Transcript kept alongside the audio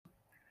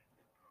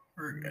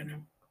We're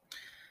good.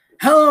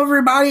 Hello,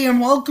 everybody, and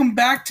welcome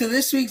back to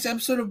this week's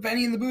episode of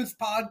Benny in the Booth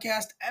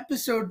podcast,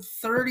 episode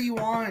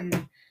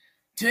 31.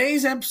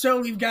 Today's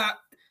episode, we've got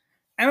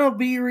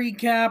MLB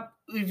recap,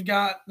 we've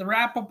got the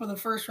wrap-up of the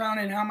first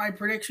round and how my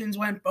predictions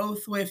went,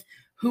 both with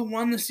who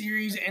won the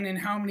series and in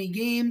how many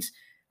games.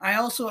 I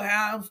also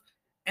have,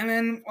 and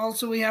then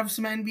also we have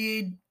some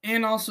NBA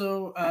and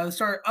also the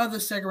start of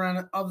the second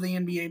round of the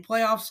NBA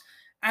playoffs,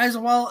 as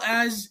well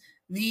as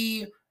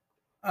the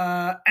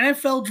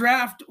NFL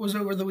draft was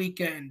over the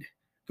weekend.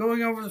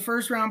 Going over the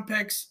first round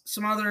picks,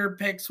 some other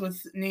picks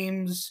with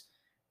names,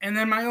 and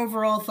then my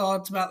overall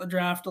thoughts about the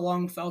draft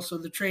along with also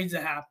the trades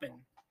that happened.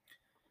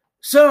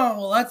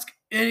 So let's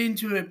get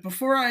into it.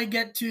 Before I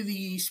get to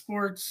the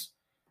sports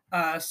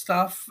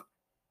stuff,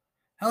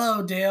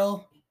 hello,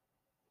 Dale.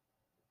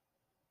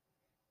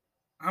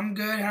 I'm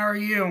good. How are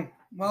you?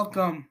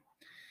 Welcome.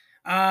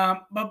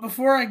 But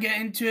before I get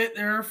into it,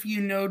 there are a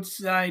few notes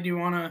that I do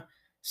want to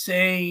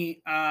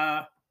say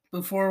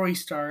before we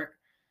start.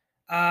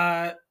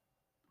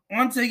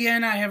 Once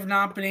again, I have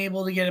not been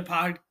able to get a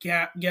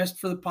podcast guest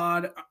for the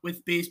pod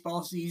with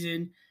baseball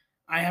season.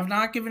 I have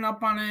not given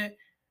up on it.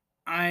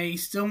 I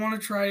still want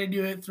to try to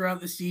do it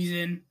throughout the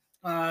season.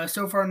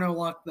 So far, no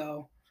luck,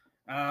 though.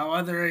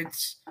 Whether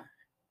it's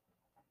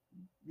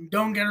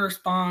don't get a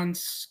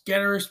response,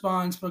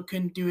 but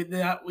couldn't do it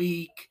that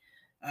week.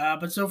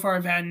 But so far,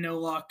 I've had no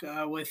luck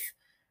with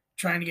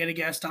trying to get a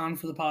guest on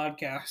for the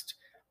podcast.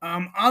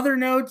 Other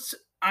notes,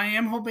 I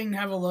am hoping to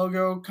have a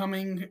logo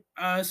coming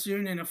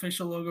soon, an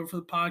official logo for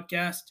the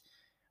podcast.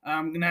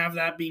 I'm going to have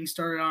that being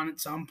started on at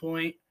some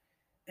point,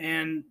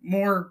 and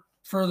more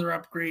further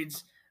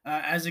upgrades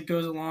as it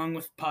goes along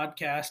with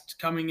podcast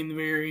coming in the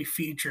very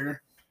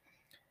future.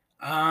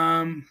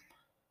 And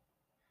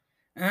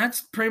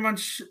that's pretty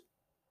much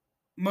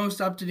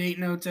most up-to-date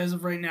notes as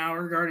of right now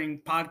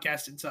regarding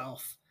podcast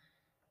itself.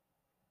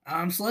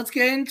 So let's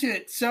get into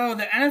it. So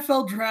the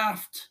NFL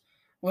draft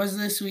was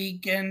last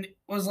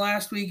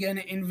weekend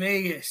in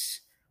Vegas.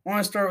 I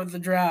want to start with the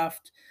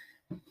draft.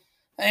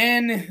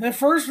 And the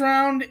first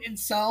round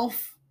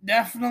itself,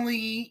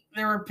 definitely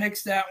there were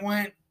picks that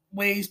went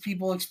ways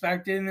people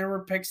expected, and there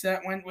were picks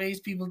that went ways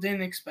people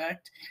didn't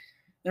expect.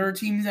 There were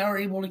teams that were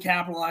able to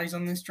capitalize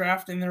on this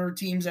draft, and there were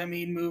teams that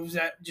made moves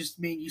that just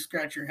made you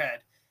scratch your head.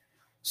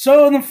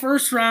 So in the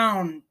first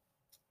round,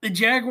 the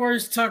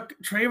Jaguars took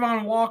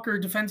Trayvon Walker,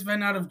 defensive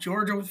end out of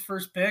Georgia, with the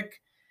first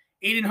pick.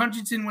 Aiden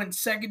Hutchinson went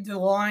second to the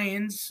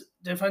Lions,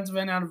 defensive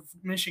end out of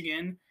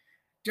Michigan.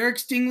 Derek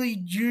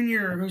Stingley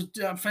Jr., who's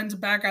defensive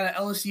back out of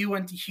LSU,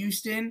 went to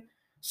Houston.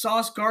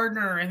 Sauce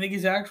Gardner, I think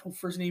his actual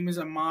first name is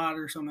Ahmad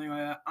or something like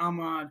that.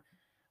 Ahmad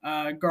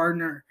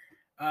Gardner.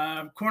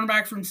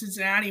 Cornerback from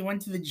Cincinnati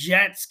went to the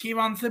Jets.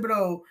 Kayvon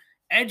Thibodeau,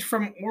 edge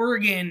from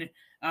Oregon,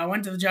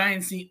 went to the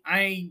Giants.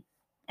 I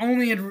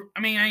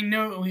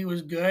know he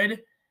was good,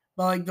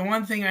 but the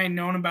one thing I had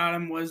known about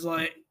him was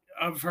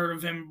I've heard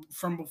of him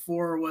from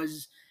before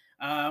was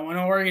when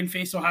Oregon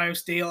faced Ohio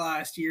State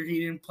last year, he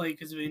didn't play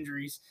because of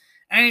injuries.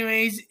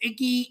 Anyways,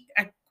 Ike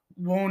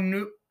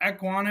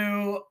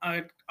Ekwonu,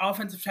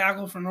 offensive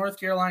tackle from North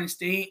Carolina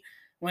State,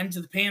 went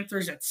to the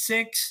Panthers at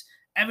 6.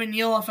 Evan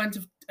Neal,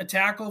 offensive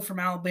tackle from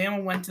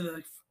Alabama, went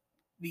to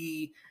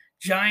the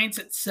Giants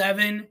at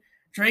 7.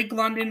 Drake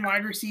London,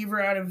 wide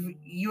receiver out of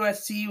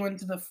USC, went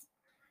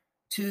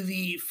to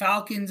the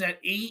Falcons at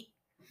 8.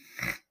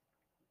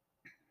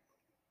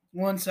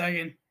 1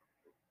 second.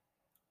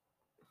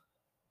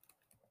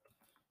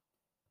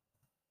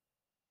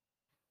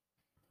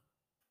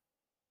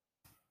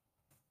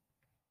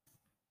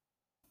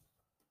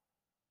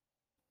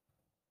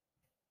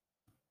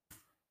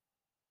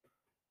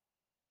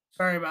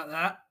 Sorry about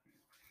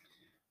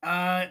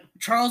that.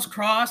 Charles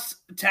Cross,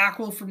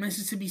 tackle from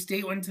Mississippi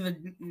State, went to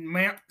the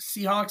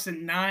Seahawks at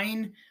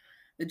 9.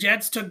 The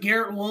Jets took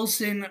Garrett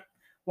Wilson,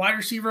 wide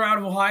receiver out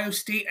of Ohio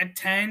State, at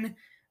 10.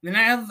 Then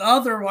I have the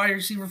other wide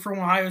receiver from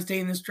Ohio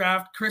State in this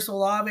draft. Chris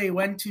Olave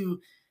went to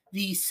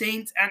the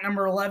Saints at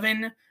number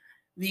 11.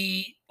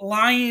 The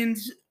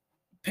Lions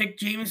picked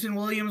Jameson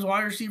Williams,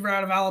 wide receiver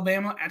out of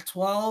Alabama, at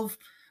 12.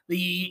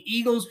 The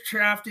Eagles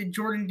drafted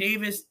Jordan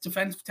Davis,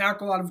 defensive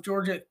tackle out of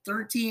Georgia, at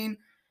 13.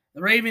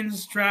 The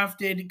Ravens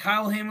drafted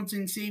Kyle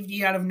Hamilton,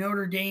 safety out of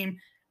Notre Dame,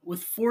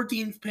 with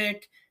 14th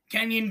pick.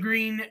 Kenyon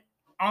Green,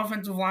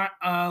 offensive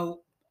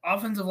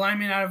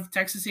lineman out of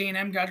Texas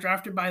A&M, got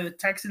drafted by the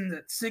Texans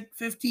at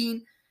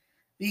 15.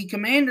 The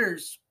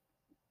Commanders,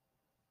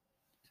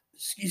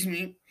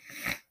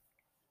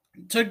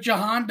 took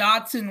Jahan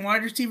Dotson,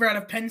 wide receiver out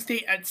of Penn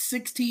State, at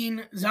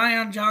 16.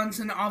 Zion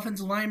Johnson,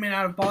 offensive lineman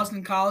out of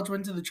Boston College,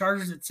 went to the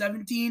Chargers at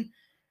 17.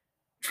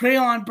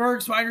 Treylon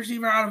Burks, wide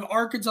receiver out of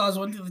Arkansas,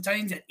 went to the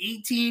Titans at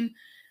 18.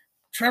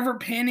 Trevor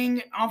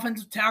Panning,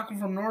 offensive tackle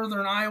from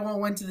Northern Iowa,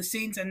 went to the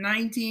Saints at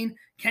 19.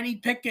 Kenny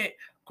Pickett,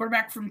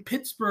 quarterback from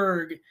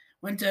Pittsburgh,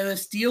 went to the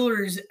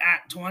Steelers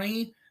at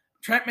 20.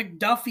 Trent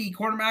McDuffie,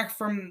 quarterback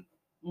from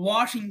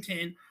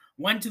Washington,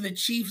 went to the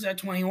Chiefs at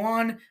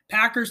 21.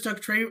 Packers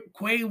took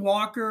Quay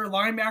Walker,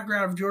 linebacker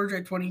out of Georgia,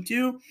 at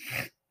 22.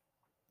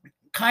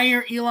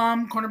 Kyer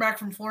Elam, cornerback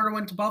from Florida,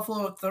 went to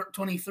Buffalo at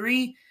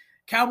 23.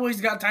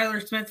 Cowboys got Tyler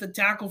Smith, the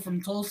tackle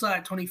from Tulsa,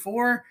 at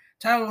 24.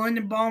 Tyler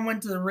Lindenbaum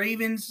went to the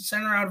Ravens,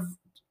 center out of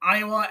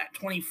Iowa, at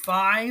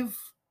 25.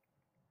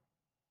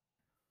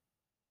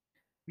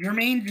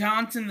 Jermaine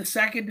Johnson, the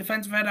second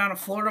defensive end out of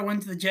Florida,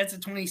 went to the Jets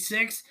at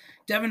 26.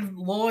 Devin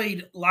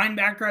Lloyd,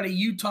 linebacker out of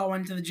Utah,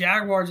 went to the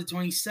Jaguars at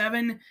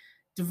 27.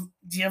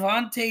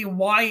 Devontae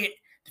Wyatt,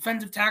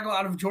 defensive tackle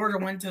out of Georgia,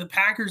 went to the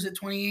Packers at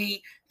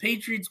 28.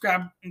 Patriots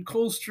grabbed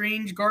Cole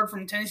Strange, guard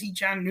from Tennessee,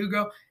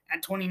 Chattanooga,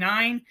 at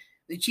 29.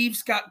 The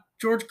Chiefs got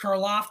George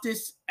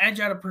Karlaftis, edge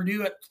out of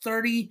Purdue, at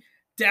 30.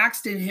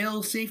 Daxton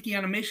Hill, safety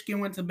out of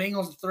Michigan, went to the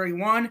Bengals at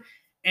 31.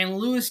 And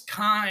Lewis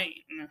Kine,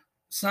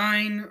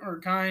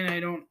 I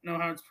don't know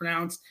how it's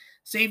pronounced,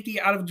 safety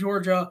out of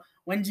Georgia,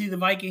 went to the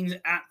Vikings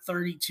at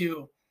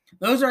 32.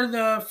 Those are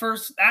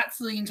that's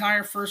the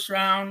entire first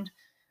round.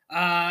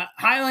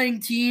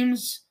 Highlighting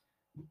teams,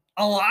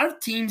 a lot of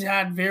teams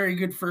had very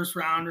good first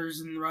rounders,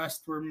 and the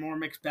rest were more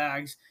mixed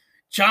bags.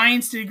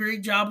 Giants did a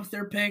great job with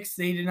their picks.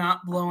 They did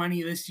not blow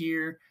any this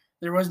year.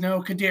 There was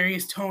no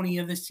Kadarius Toney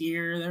of this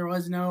year. There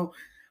was no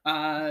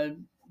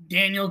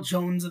Daniel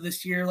Jones of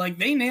this year. Like,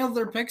 they nailed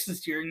their picks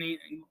this year, and they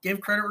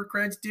give credit where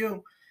credit's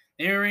due.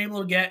 They were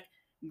able to get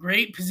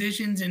great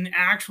positions and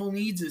actual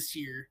needs this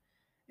year.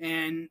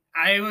 And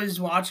I was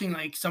watching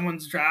like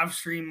someone's draft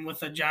stream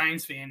with a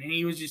Giants fan, and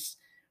he was just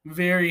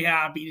very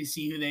happy to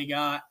see who they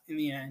got in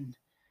the end.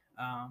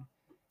 And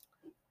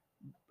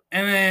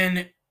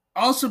then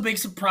also big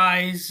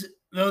surprise,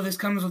 though this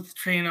comes with the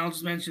trade, and I'll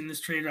just mention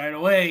this trade right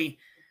away,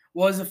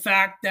 was the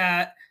fact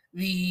that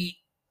the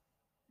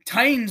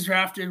Titans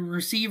drafted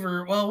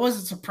receiver. Well, it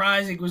wasn't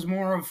surprising. It was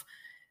more of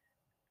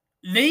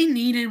they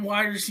needed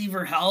wide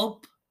receiver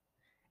help.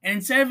 And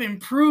instead of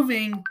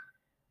improving,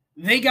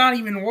 they got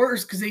even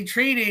worse because they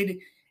traded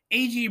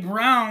A.J.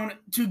 Brown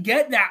to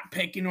get that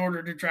pick in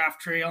order to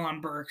draft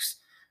Treylon Burks.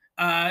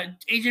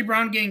 A.J.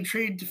 Brown getting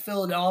traded to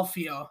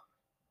Philadelphia.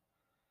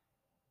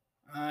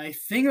 I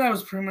think that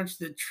was pretty much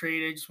the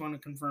trade. I just want to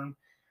confirm.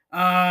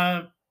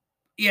 And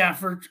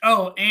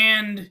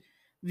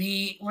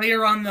the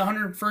later on the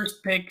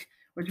 101st pick,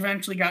 which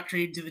eventually got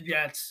traded to the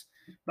Jets.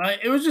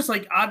 But it was just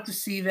like odd to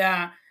see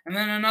that. And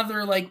then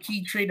another like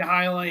key trade to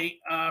highlight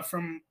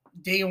from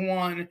day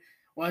one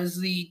was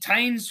the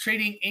Titans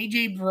trading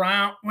A.J.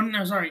 Brown.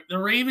 The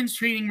Ravens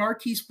trading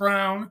Marquise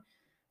Brown,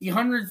 the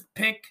 100th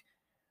pick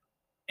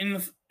in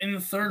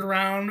the third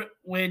round,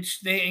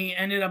 which they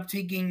ended up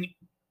taking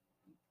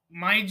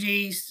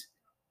Myjai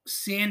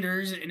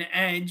Sanders, an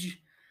edge,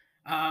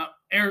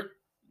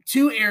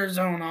 to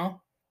Arizona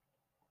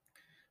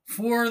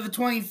for the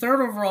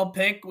 23rd overall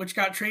pick, which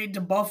got traded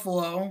to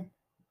Buffalo.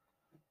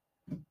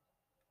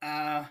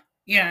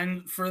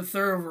 And for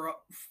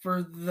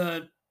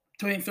the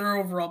 23rd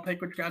overall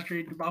pick, which got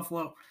traded to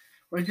Buffalo,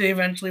 which they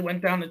eventually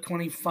went down to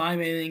 25,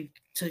 I think,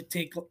 to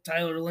take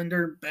Tyler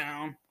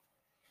Linderbaum.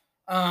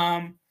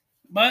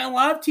 But a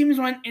lot of teams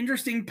went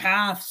interesting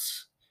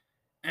paths,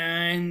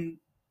 and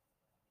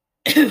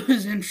it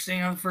was interesting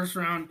how the first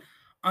round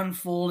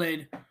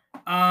unfolded.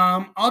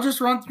 I'll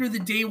just run through the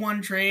day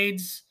one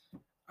trades.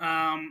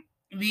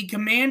 The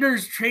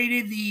Commanders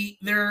traded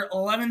their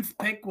 11th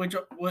pick,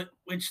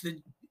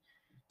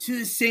 to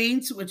the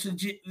Saints, which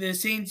the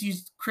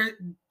Saints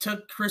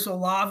took Chris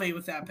Olave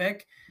with that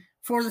pick.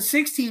 For the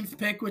 16th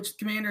pick, which the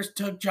Commanders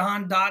took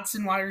Jahan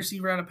Dotson, wide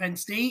receiver out of Penn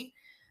State.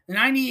 The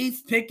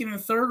 98th pick in the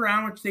third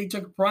round, which they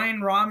took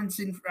Brian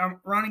Robinson,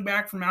 running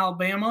back from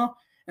Alabama.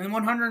 And the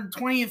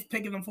 120th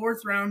pick in the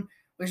fourth round,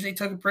 which they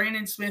took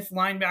Brandon Smith,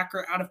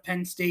 linebacker out of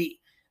Penn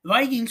State. The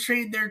Vikings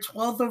traded their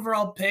 12th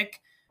overall pick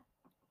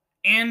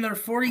and their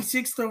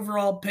 46th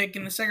overall pick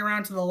in the second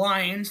round to the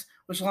Lions,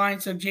 which the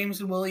Lions took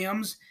Jameson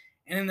Williams.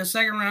 And in the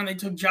second round, they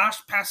took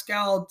Josh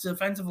Pascal,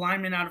 defensive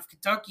lineman out of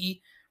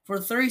Kentucky, for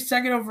the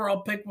 32nd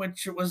overall pick,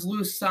 which was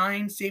Lewis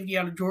Cine, safety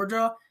out of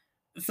Georgia.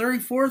 The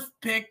 34th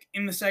pick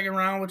in the second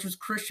round, which was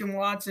Christian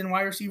Watson,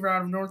 wide receiver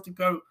out of North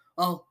Dakota.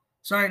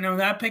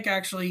 That pick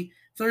actually,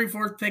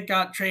 34th pick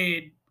got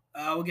traded.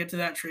 We'll get to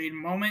that trade in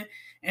a moment.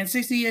 And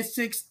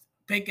 66th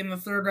pick in the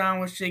third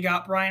round, which they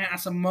got Brian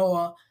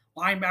Asamoah,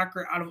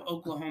 linebacker out of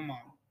Oklahoma.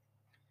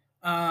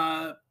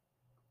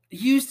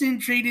 Houston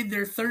traded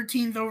their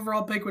 13th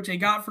overall pick, which they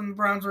got from the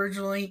Browns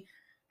originally,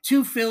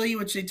 to Philly,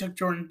 which they took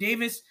Jordan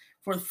Davis.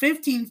 For the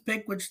 15th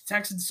pick, which the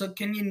Texans took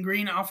Kenyon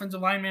Green,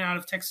 offensive lineman out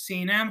of Texas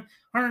A&M.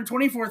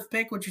 124th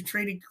pick, which was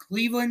traded to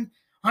Cleveland.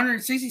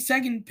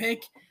 162nd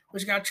pick,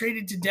 which got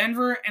traded to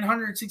Denver. And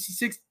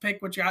 166th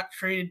pick, which got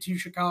traded to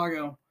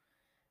Chicago.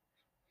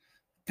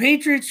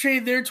 Patriots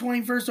traded their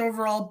 21st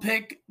overall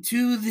pick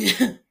to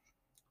the...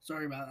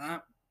 sorry about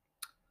that.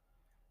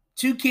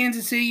 To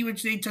Kansas City,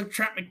 which they took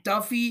Trent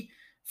McDuffie.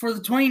 For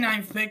the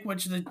 29th pick,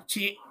 which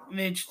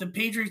the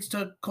Patriots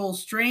took Cole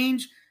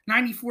Strange.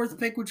 94th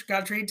pick, which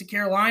got traded to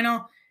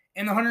Carolina.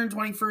 And the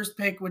 121st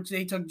pick, which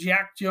they took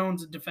Jack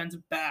Jones, a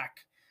defensive back.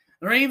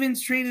 The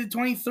Ravens traded the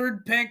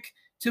 23rd pick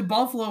to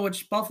Buffalo,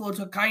 which Buffalo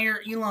took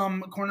Kyer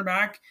Elam, a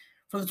cornerback.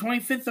 For the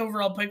 25th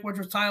overall pick, which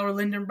was Tyler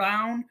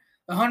Linderbaum.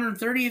 the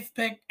 130th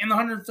pick, and the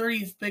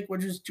 130th pick,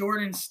 which is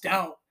Jordan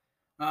Stout,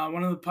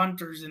 one of the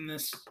punters in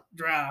this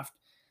draft.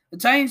 The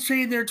Titans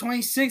traded their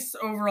 26th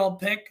overall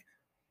pick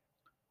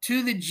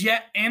to the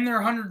Jet and their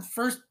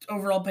 101st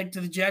overall pick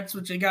to the Jets,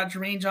 which they got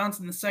Jermaine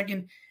Johnson the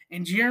second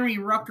and Jeremy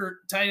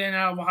Ruckert, tight end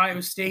out of Ohio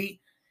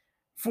State.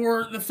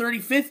 For the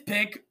 35th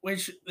pick,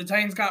 which the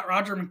Titans got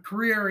Roger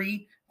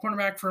McCreary,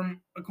 cornerback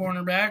from a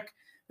cornerback.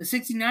 The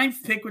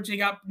 69th pick, which they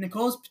got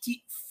Nicolas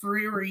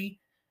Petit-Frere,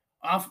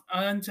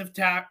 offensive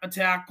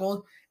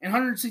tackle. And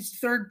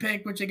 163rd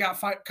pick, which they got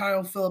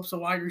Kyle Phillips, a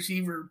wide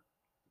receiver.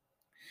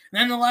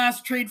 And then the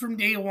last trade from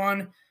day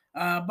one,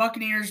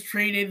 Buccaneers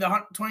traded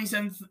the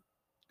 27th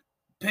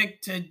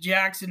pick to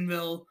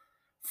Jacksonville,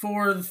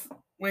 for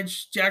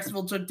which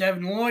Jacksonville took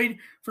Devin Lloyd.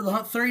 For the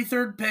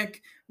 33rd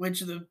pick, which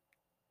the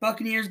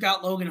Buccaneers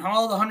got Logan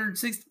Hall, the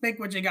 106th pick,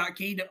 which they got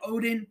Cade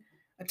Oden,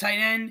 a tight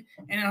end,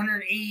 and the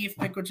 180th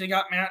pick, which they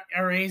got Matt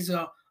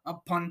Araiza, a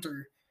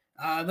punter.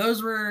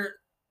 Those were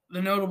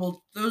the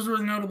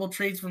notable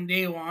trades from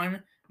day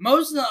one.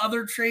 Most of the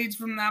other trades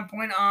from that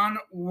point on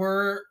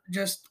were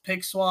just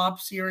pick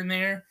swaps here and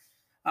there.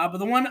 But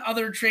the one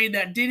other trade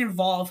that did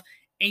involve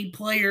a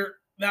player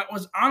that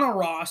was on a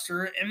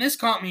roster, and this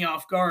caught me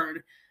off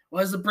guard,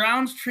 was the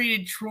Browns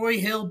traded Troy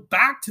Hill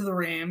back to the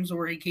Rams,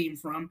 where he came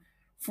from,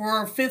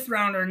 for a 5th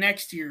rounder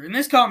next year. And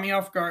this caught me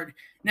off guard.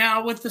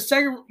 Now, with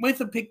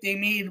the pick they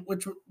made,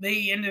 which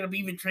they ended up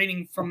even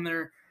trading from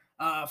their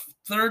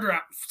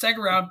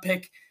second round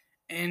pick,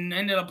 and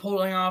ended up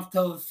pulling off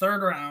till the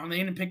 3rd round. They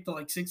ended up picking to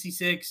like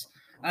 66.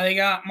 They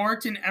got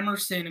Martin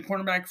Emerson, a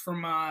cornerback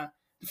from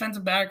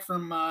defensive back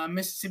from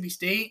Mississippi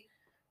State.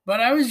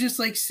 But I was just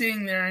like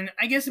sitting there, and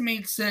I guess it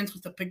made sense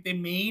with the pick they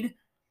made.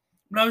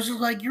 But I was just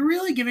like, you're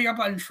really giving up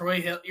on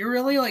Troy Hill. You're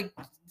really like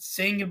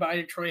saying goodbye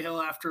to Troy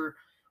Hill after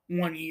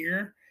 1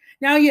 year.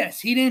 Now, yes,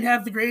 he didn't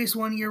have the greatest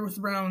 1 year with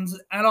the Browns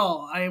at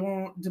all. I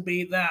won't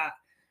debate that.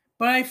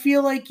 But I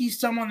feel like he's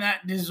someone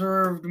that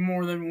deserved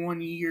more than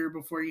 1 year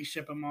before you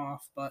ship him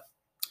off. But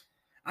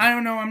I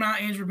don't know. I'm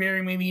not Andrew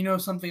Berry. Maybe you know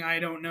something I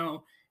don't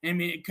know. I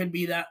mean, it could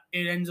be that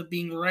it ends up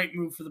being the right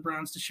move for the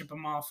Browns to ship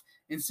him off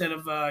instead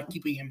of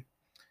keeping him.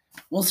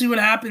 We'll see what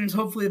happens.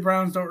 Hopefully the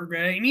Browns don't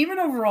regret it. And even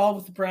overall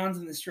with the Browns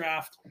in this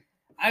draft,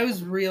 I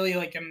was really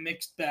like a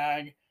mixed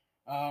bag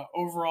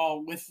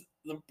overall with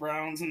the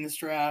Browns in this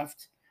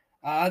draft.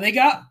 They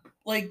got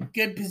like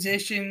good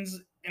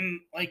positions and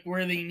like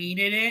where they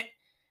needed it.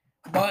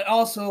 But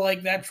also,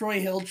 like, that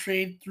Troy Hill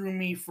trade threw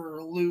me for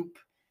a loop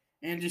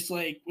and just,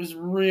 like, was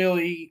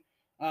really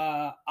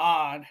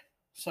odd.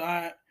 So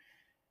I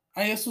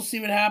guess we'll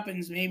see what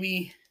happens.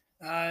 Maybe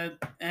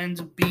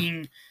ends up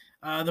being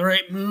the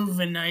right move,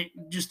 and I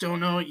just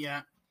don't know it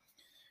yet.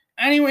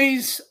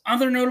 Anyways,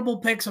 other notable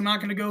picks. I'm not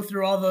going to go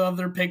through all the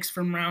other picks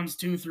from rounds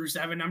 2 through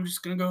 7. I'm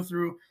just going to go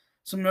through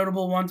some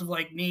notable ones of,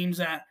 like, names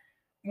that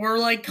were,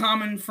 like,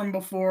 common from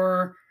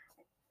before,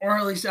 or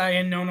at least I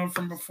had known them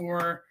from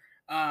before.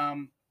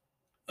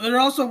 There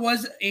also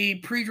was a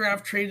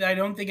pre-draft trade that I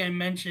don't think I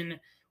mentioned,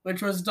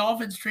 which was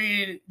Dolphins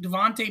traded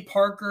Devontae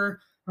Parker,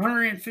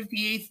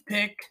 158th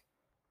pick,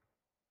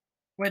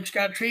 which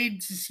got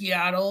traded to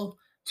Seattle,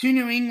 to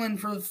New England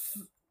for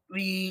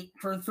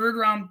third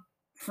round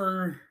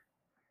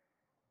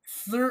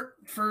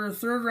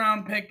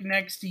pick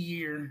next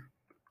year.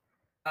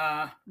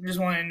 Just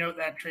want to note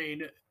that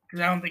trade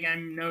because I don't think I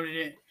noted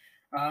it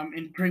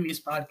in previous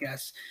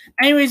podcasts.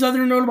 Anyways,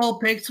 other notable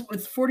picks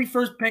with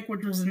 41st pick,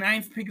 which was the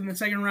 9th pick in the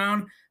 2nd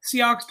round.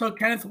 Seahawks took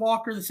Kenneth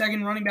Walker, the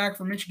 2nd running back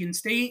from Michigan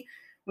State.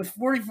 With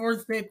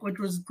 44th pick, which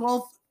was the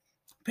 12th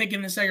pick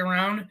in the 2nd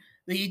round,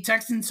 the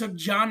Texans took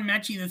John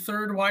Mechie, the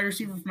 3rd wide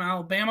receiver from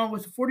Alabama.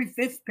 With the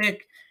 45th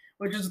pick,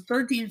 which was the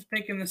 13th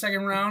pick in the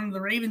 2nd round,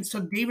 the Ravens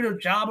took David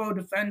Ojabo,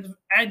 defensive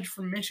edge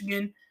from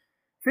Michigan.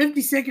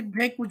 52nd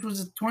pick, which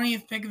was the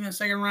 20th pick in the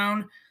 2nd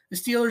round, the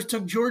Steelers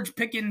took George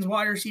Pickens,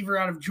 wide receiver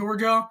out of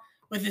Georgia.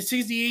 With the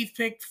 68th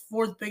pick,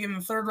 4th pick in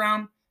the 3rd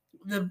round,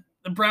 the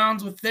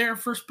Browns, with their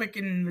first pick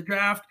in the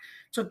draft,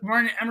 took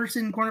Martin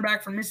Emerson,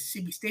 cornerback from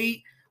Mississippi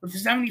State. With the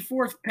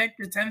 74th pick,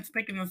 the 10th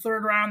pick in the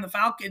 3rd round, the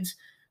Falcons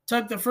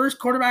took the first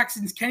quarterback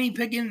since Kenny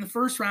Pickett in the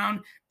 1st round,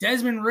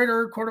 Desmond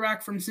Ridder,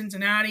 quarterback from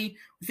Cincinnati.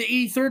 With the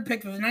 83rd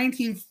pick, the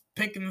 19th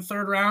pick in the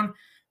 3rd round,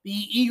 the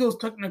Eagles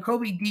took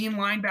Nakobe Dean,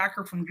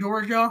 linebacker from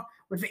Georgia.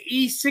 With the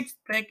 86th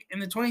pick and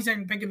the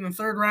 22nd pick in the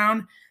 3rd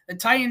round, the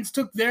Titans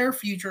took their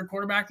future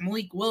quarterback,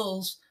 Malik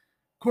Willis,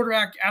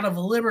 quarterback out of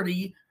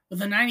Liberty. With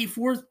the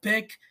 94th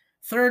pick,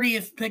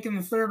 30th pick in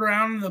the 3rd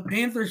round, the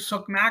Panthers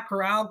took Matt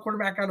Corral,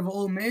 quarterback out of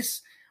Ole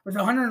Miss. With the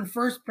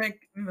 101st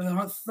pick, the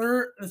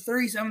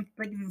 37th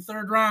pick in the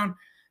 3rd round,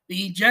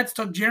 the Jets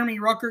took Jeremy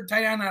Ruckert,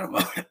 tight end out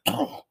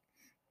of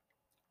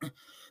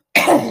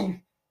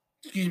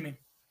excuse me.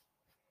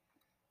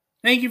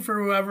 Thank you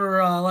for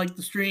whoever liked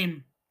the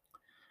stream.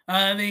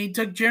 They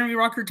took Jeremy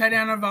Ruckert, tight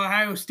end of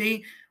Ohio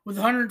State. With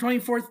the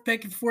 124th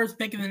pick, the 4th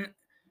pick, and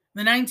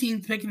the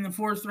 19th pick in the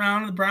 4th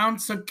round. The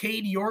Browns took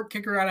Cade York,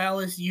 kicker out of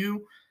LSU.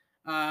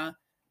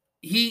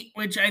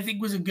 Which I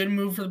think was a good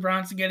move for the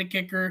Browns to get a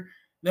kicker.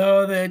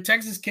 though the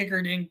Texas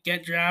kicker didn't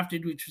get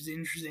drafted, which was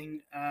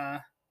interesting.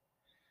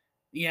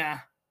 Yeah,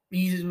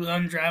 he's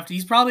undrafted.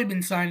 He's probably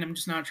been signed. I'm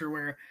just not sure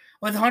where.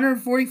 With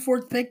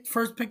 144th pick,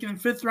 first pick in the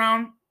 5th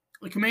round,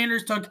 the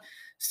Commanders took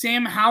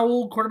Sam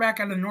Howell, quarterback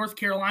out of North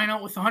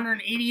Carolina, with the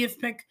 180th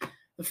pick,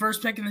 the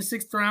first pick in the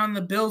 6th round.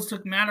 The Bills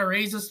took Matt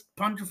Araiza,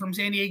 punter from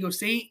San Diego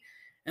State.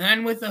 And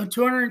then with the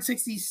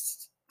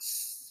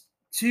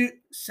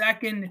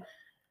 262nd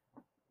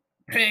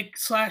pick /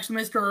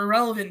 Mr.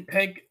 Irrelevant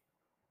pick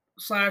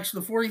 /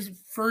 the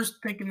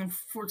 41st pick in the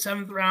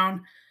 7th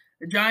round,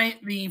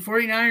 the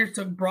 49ers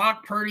took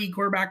Brock Purdy,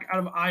 quarterback out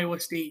of Iowa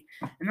State.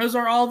 And those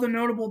are all the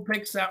notable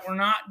picks that were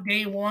not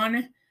day one.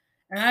 And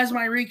that's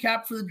my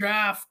recap for the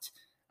draft.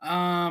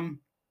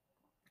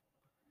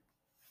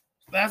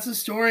 That's the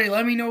story.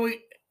 Let me know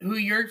who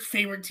your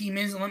favorite team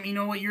is, and let me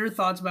know what your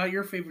thoughts about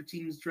your favorite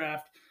team's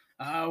draft.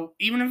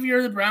 Even if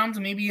you're the Browns,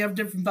 maybe you have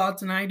different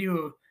thoughts than I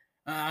do,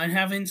 and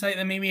have insight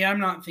that maybe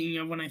I'm not thinking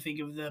of when I think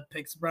of the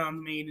picks the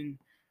Browns made and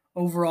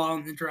overall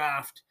in the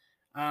draft.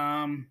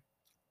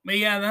 But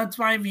yeah, that's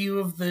my view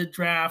of the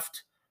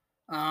draft.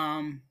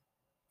 And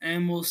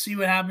we'll see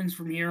what happens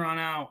from here on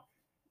out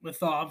with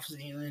the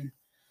offseason.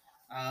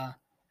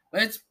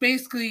 But it's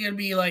basically going to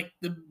be like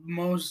the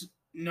most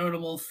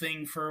notable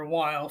thing for a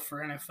while for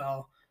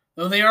NFL.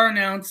 Though they are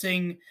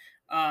announcing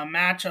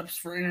matchups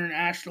for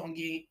international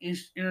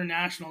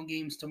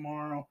games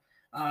tomorrow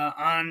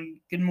on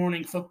Good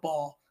Morning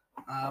Football.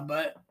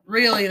 But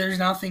really, there's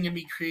nothing to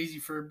be crazy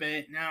for a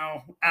bit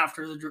now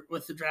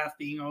with the draft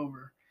being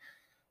over.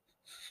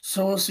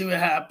 So we'll see what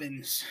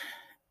happens.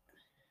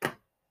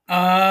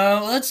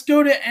 Let's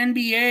go to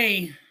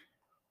NBA,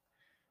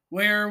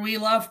 where we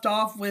left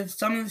off with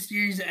some of the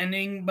series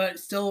ending, but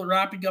still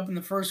wrapping up in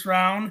the first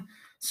round.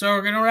 So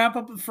we're going to wrap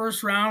up the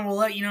first round. We'll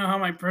let you know how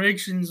my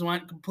predictions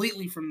went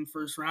completely from the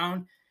first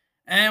round,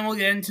 and we'll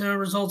get into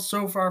results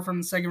so far from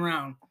the second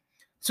round.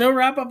 So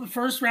wrap up the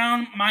first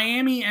round.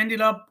 Miami ended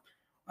up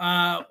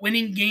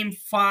winning Game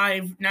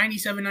 5,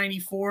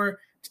 97-94,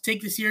 to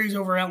take the series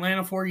over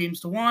Atlanta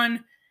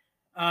 4-1.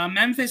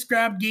 Memphis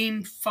grabbed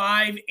Game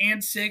 5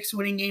 and 6,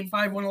 winning Game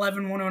 5,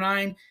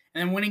 111-109, and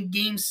then winning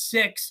Game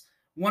 6,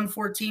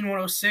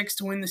 114-106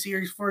 to win the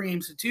series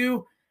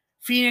 4-2.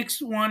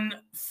 Phoenix won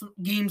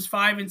Games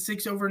 5 and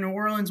 6 over New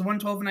Orleans,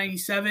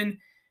 112-97,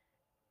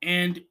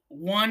 and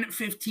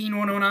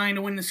 115-109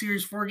 to win the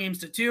series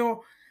 4-2.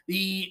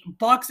 The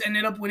Bucks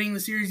ended up winning the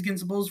series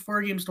against the Bulls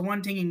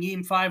 4-1, taking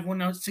Game 5,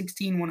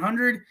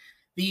 116-100.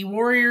 The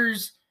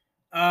Warriors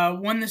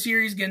won the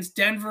series against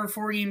Denver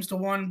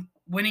 4-1,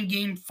 winning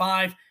Game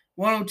 5,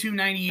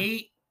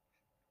 102-98.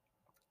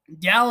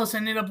 Dallas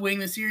ended up winning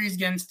the series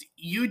against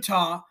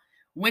Utah,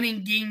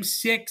 winning Game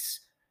 6,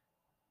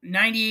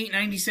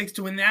 98-96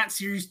 to win that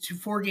series to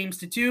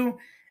 4-2.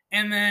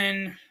 And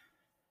then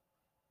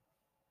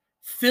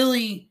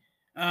Philly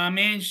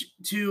managed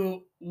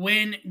to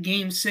win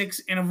Game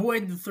 6 and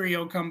avoid the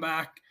 3-0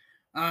 comeback,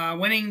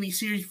 winning the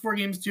series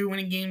 4-2,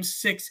 winning Game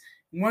 6,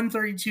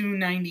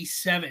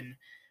 132-97.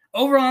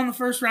 Overall in the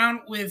first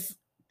round, with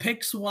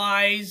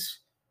picks-wise,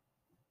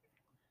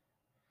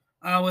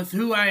 with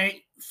who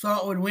I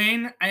thought would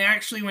win, I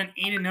actually went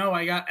 8-0.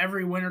 I got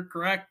every winner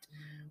correct.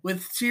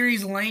 With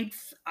series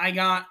length,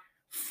 I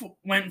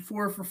went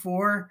 4 for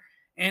 4.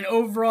 And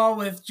overall,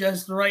 with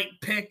just the right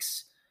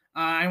picks,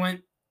 I went,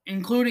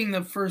 including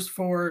the first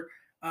 4,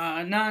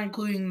 not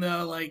including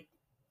the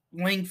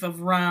length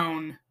of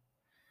round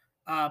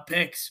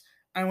picks,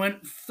 I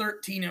went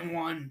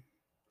 13-1.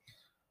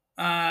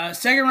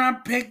 Second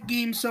round pick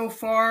game so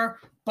far: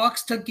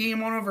 Bucks took Game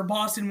 1 over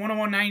Boston,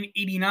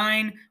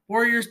 101-89.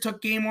 Warriors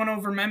took Game 1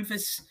 over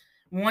Memphis,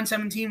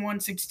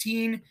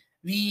 117-116.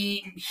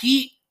 The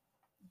Heat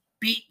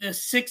beat the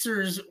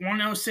Sixers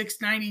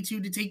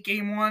 106-92 to take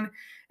Game 1.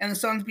 And the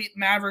Suns beat the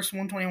Mavericks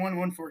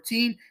 121-114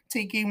 to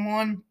take Game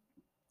 1.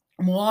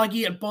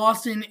 Milwaukee at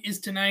Boston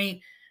is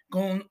tonight.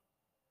 Golden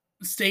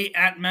State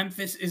at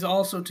Memphis is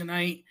also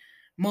tonight.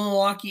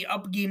 Milwaukee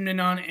up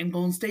 1-0, and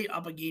Golden State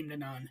up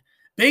 1-0.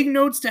 Big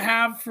notes to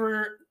have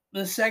for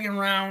the second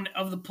round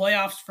of the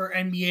playoffs for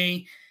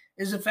NBA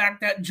is the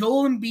fact that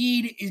Joel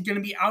Embiid is going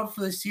to be out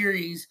for the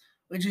series,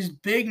 which is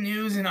big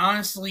news, and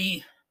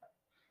honestly,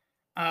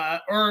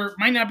 or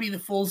might not be the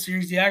full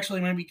series. He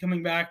actually might be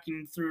coming back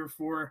in 3 or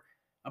 4,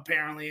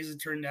 apparently, as it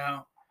turns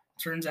out,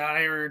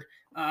 I heard.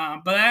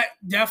 But that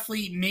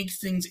definitely makes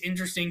things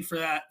interesting for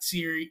that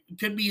series. It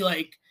could be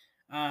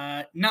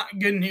not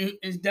good news.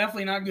 It's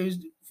definitely not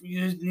good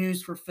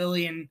news for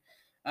Philly, and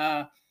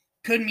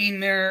could mean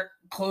they're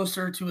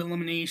closer to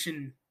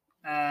elimination.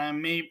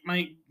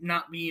 Might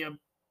not be a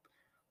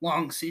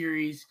long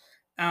series.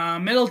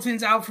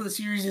 Middleton's out for the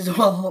series as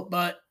well,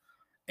 but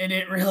it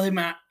didn't really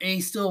matter.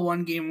 He still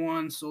won Game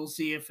 1, so we'll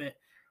see if it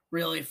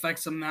really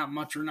affects him that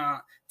much or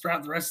not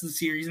throughout the rest of the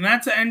series. And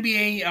that's the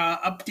NBA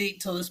update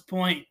to this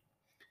point.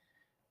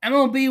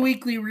 MLB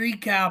Weekly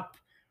Recap,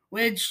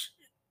 which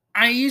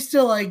I used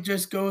to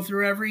just go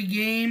through every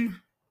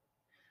game,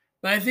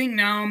 but I think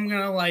now I'm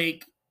going to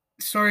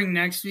starting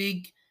next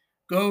week,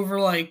 go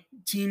over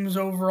teams'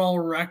 overall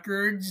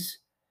records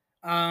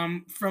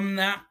from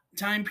that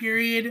time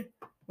period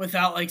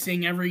without like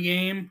saying every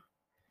game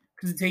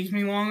because it takes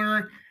me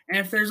longer. And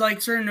if there's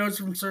like certain notes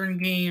from certain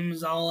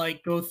games, I'll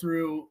like go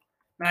through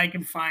that I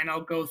can find.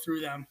 I'll go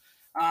through them.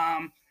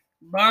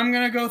 But I'm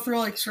gonna go through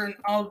like certain.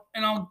 I'll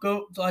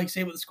go like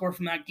say what the score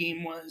from that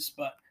game was.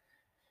 But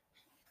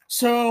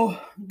so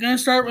I'm gonna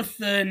start with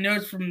the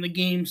notes from the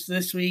games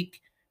this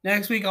week.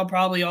 Next week I'll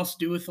probably also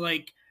do with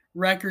like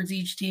records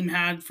each team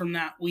had from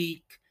that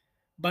week,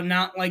 but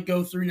not like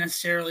go through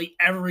necessarily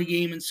every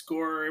game and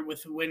score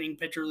with winning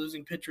pitcher,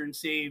 losing pitcher, and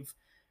save.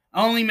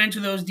 I only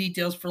mention those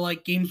details for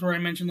like games where I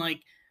mention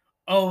like,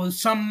 oh,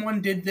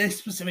 someone did this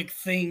specific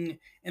thing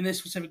in this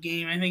specific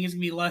game. I think it's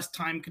gonna be less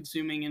time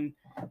consuming and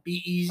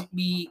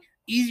be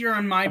easier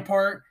on my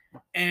part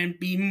and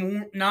be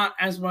more not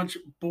as much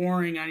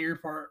boring on your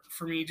part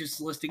for me just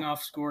listing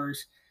off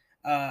scores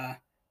uh,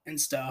 and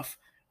stuff.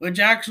 Which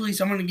actually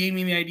someone gave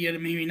me the idea to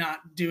maybe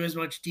not do as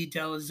much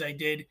detail as I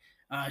did.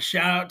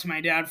 Shout out to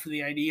my dad for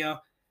the idea.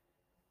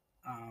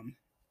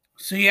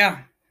 So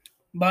yeah,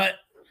 but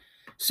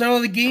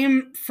so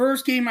the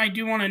first game I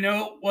do want to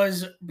note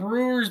was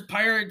Brewers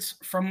Pirates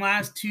from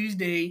last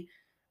Tuesday.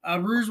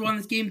 Brewers won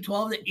this game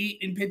 12-8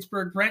 in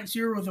Pittsburgh. Brent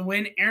Sewer with a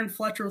win, Aaron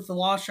Fletcher with the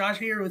loss, Josh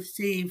Hader with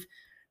save.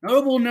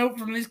 Notable note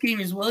from this game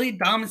is Willie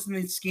Adames in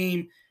this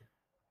game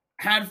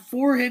had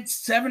 4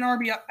 hits, 7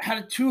 RBI,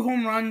 had 2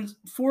 home runs,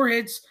 4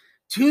 hits,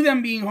 2 of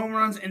them being home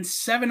runs, and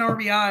 7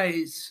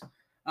 RBIs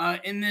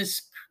in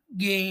this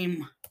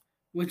game,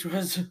 which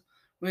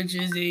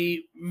is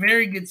a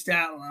very good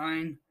stat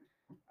line.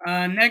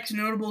 Next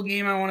notable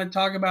game I want to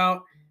talk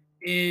about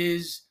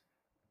is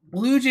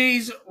Blue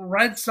Jays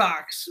Red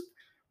Sox.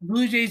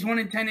 Blue Jays won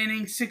in 10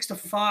 innings,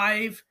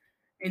 6-5.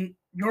 And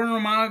Jordan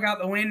Romano got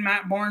the win.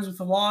 Matt Barnes with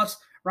the loss.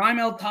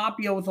 Raimel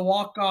Tapia with a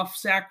walk-off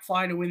sac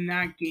fly to win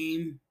that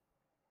game.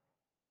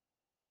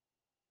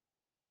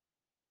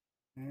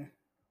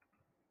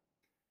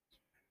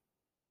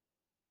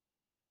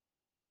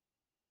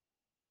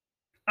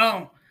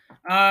 Oh,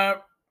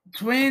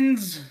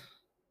 Twins,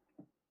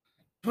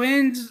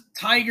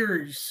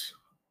 Tigers.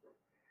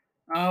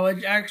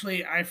 Which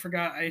actually I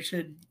forgot I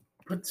should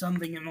put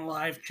something in the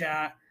live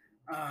chat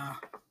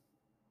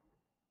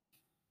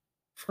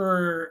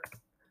for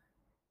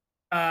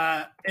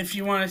if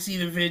you want to see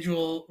the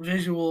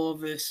visual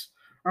of this.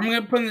 I'm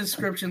gonna put in the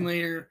description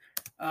later.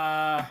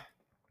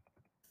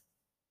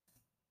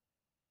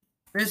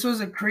 This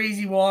was a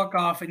crazy walk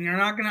off, and you're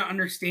not gonna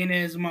understand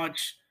it as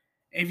much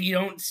if you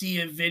don't see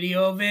a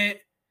video of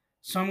it.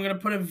 So I'm gonna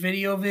put a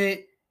video of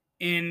it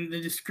in the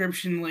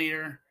description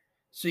later,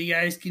 so you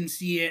guys can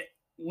see it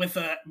with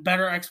a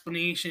better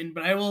explanation.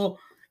 But I will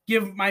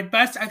give my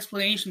best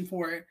explanation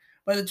for it.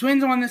 But the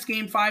Twins won this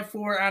game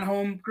 5-4 at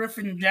home.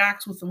 Griffin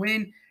Jacks with the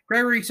win.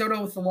 Gregory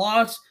Soto with the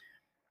loss.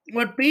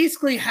 What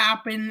basically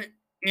happened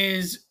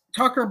is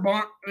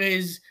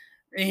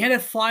they hit a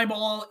fly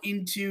ball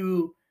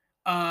into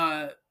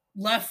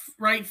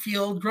right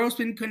field.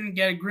 Grossman couldn't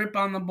get a grip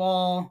on the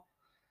ball.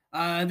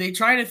 They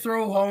tried to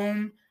throw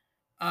home,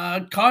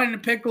 caught in a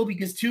pickle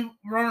because two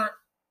runner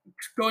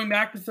going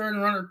back to third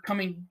and runner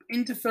coming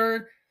into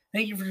third.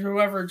 Thank you for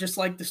whoever just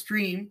liked the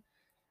stream.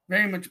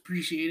 Very much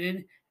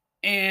appreciated.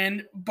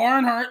 And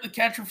Barnhart, the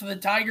catcher for the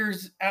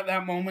Tigers at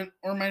that moment,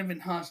 or it might have been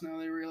Haas now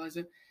they realize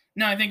it.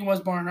 No, I think it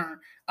was Barnhart.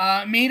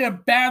 Made a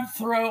bad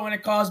throw and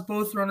it caused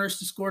both runners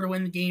to score to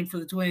win the game for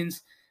the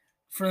Twins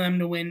for them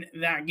to win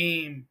that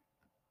game.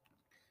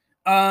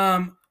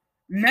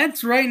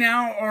 Nets right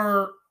now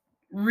are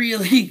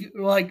really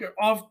like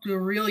off to a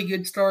really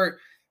good start.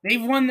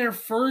 They've won their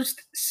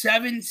first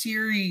 7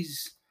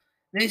 series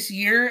this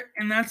year,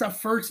 and that's a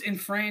first in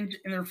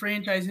their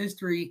franchise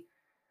history.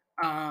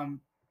 I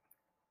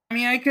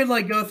mean, I could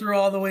like go through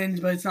all the wins,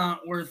 but it's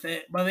not worth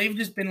it. But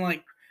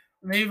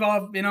they've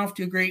all been off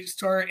to a great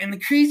start. And the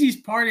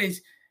craziest part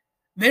is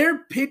their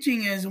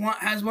pitching has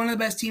one of the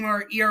best team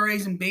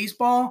ERAs in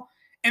baseball,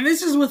 and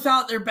this is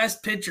without their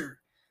best pitcher.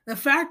 The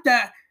fact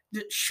that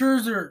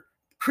Scherzer,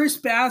 Chris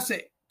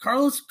Bassett,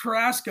 Carlos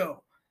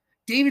Carrasco,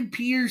 David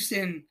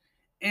Peterson,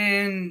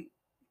 and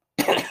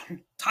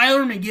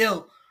Tyler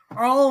McGill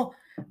are all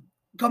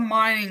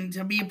combining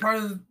to be part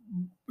of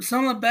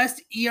some of the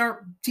best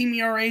team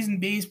ERAs in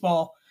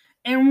baseball.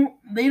 And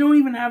they don't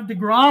even have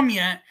DeGrom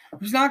yet,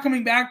 who's not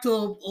coming back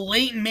till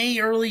late May,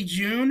 early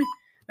June.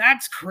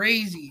 That's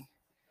crazy.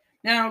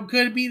 Now,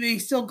 could it be they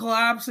still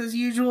collapse as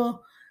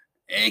usual?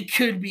 It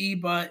could be,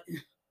 but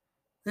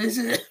this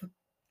is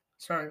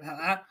sorry about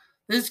that.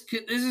 This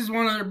is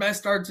one of their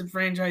best starts in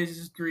franchise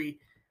history,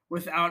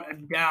 without a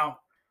doubt.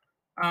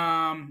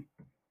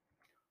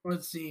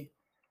 Let's see.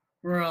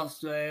 Where else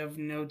do I have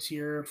notes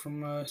here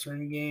from a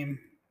certain game?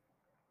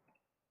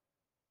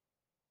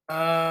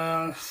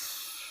 On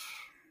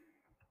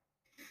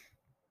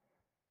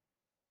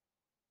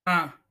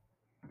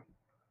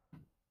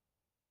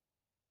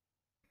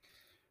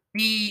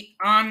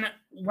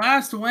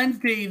last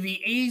Wednesday,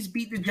 the A's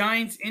beat the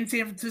Giants in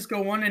San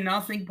Francisco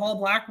 1-0. Paul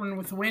Blackburn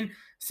with the win.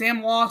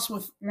 Sam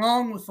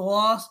Long with the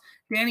loss.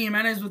 Danny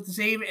Jimenez with the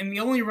save, and the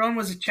only run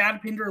was a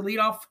Chad Pinder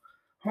leadoff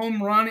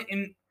home run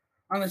in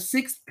on the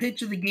sixth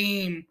pitch of the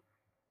game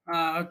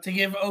to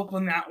give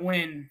Oakland that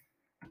win.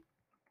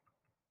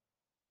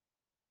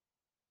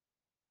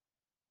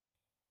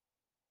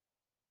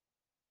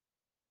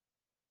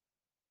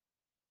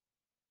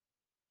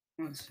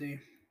 Let's see.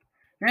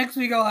 Next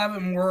week I'll have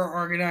it more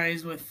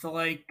organized with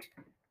the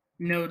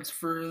notes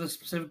for the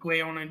specific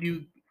way I want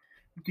to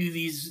do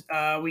these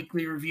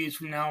weekly reviews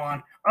from now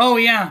on. Oh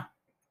yeah,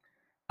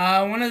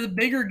 one of the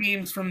bigger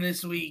games from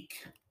this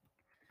week.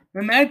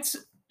 The Mets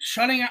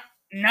shutting out,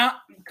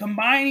 not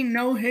combining,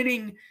 no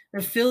hitting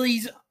the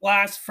Phillies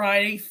last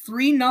Friday,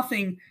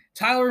 3-0.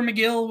 Tyler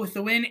McGill with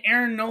the win,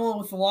 Aaron Nola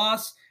with the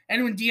loss,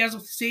 Edwin Diaz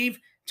with the save.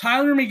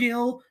 Tyler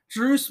McGill,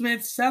 Drew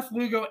Smith, Seth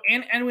Lugo,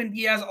 and Edwin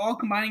Diaz all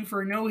combining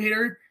for a no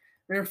hitter.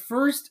 Their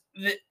first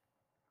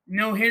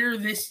no hitter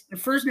the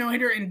first no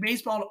hitter in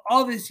baseball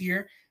all this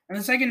year, and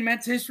the second in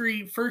Mets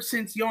history, first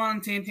since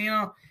Yohan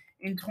Santana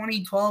in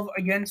 2012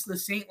 against the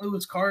St.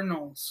 Louis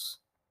Cardinals.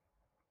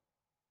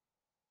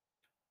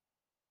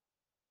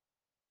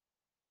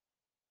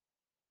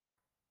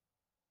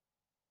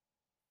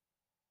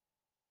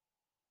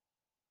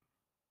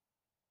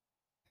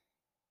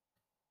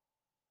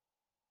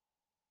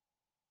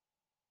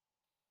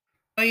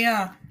 Oh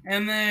yeah,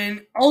 and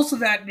then also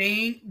that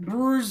day,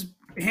 Brewers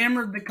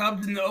hammered the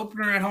Cubs in the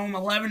opener at home,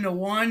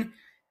 11-1.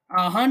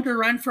 Hunter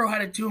Renfroe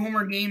had a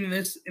 2-homer game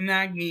in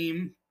that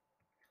game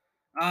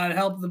to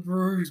help the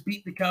Brewers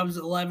beat the Cubs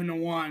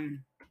 11-1.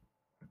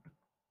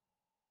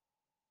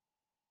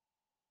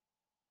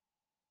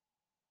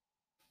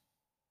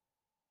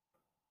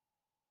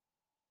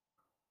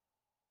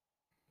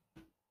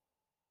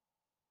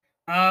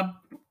 Uh,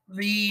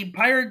 the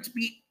Pirates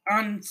beat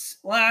on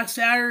last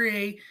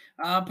Saturday.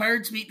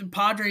 Pirates beat the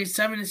Padres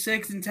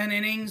 7-6 in 10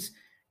 innings.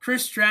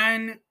 Chris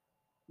Stratton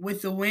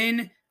with the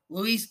win.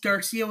 Luis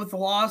Garcia with the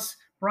loss.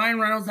 Brian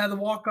Reynolds had the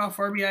walk-off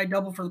RBI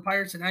double for the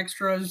Pirates in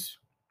extras.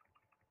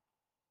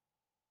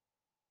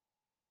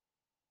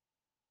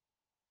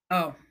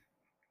 Oh.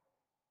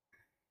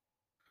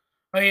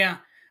 Oh yeah.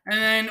 And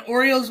then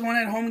Orioles won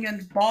at home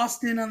against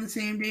Boston on the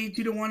same day,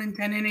 2-1 in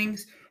 10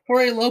 innings.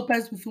 Jorge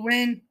Lopez with the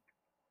win.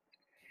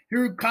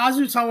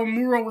 Hirokazu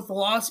Sawamura with the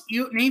loss.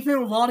 Nathan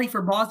Eovaldi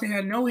for Boston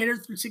had no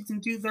hitters through 6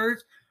 2/3.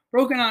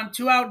 Broken on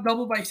 2-out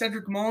double by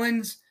Cedric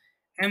Mullins.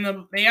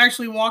 And they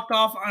actually walked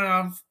off on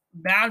a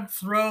bad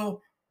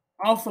throw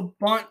off a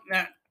bunt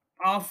that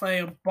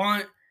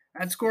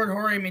scored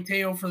Jorge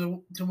Mateo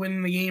to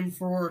win the game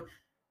for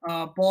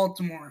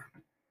Baltimore.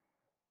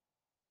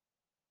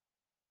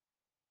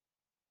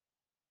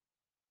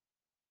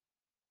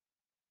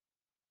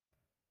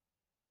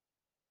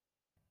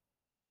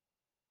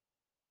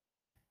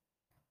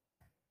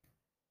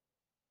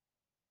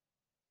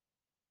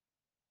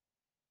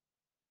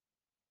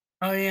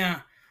 Oh yeah,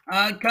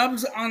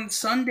 Cubs on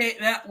Sunday,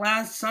 that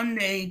last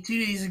Sunday,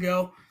 2 days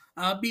ago,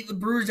 beat the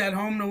Brewers at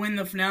home to win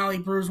the finale.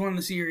 Brewers won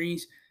the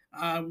series,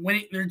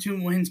 winning their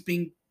 2 wins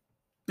being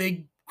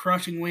big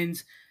crushing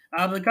wins.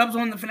 But the Cubs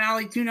won the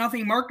finale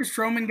 2-0. Marcus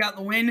Stroman got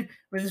the win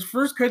with his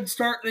first good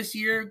start this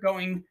year,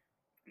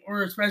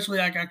 or especially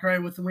that got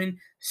credit with the win.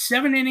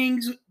 7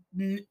 innings,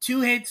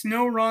 2 hits,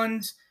 no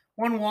runs,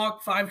 1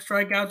 walk, 5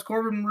 strikeouts.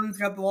 Corbin Burns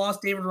got the loss.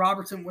 David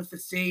Robertson with the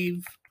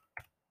save.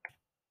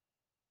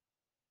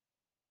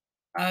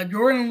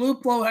 Jordan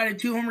Luplow had a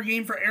 2-homer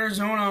game for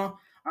Arizona.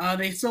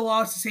 They still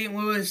lost to St.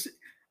 Louis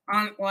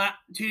on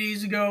 2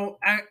 days ago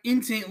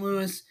in St.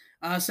 Louis,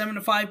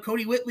 7-5.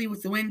 Cody Whitley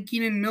with the win.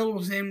 Keenan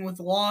Middleton with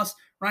the loss.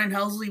 Ryan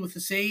Helsley with the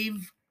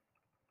save.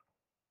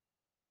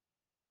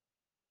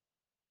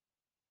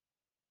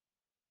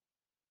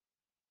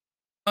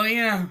 Oh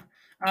yeah,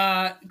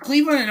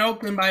 Cleveland and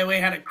Oakland, by the way,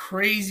 had a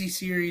crazy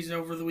series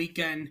over the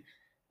weekend.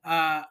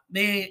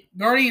 They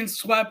Guardians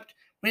swept,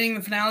 winning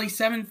the finale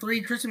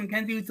 7-3. Tristan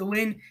McKenzie with the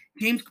win.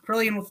 James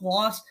Caprillion with the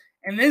loss.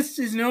 And this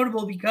is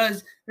notable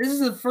because this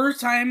is the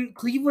first time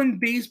Cleveland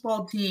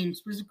baseball team,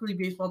 specifically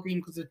baseball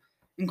team,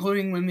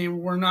 including when they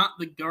were not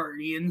the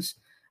Guardians,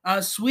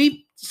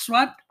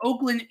 swept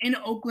Oakland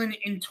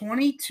in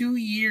 22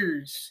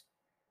 years.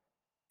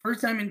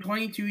 First time in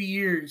 22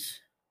 years.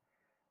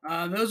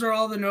 Those are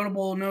all the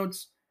notable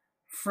notes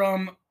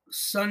from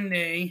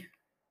Sunday.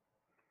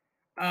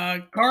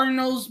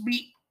 Cardinals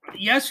beat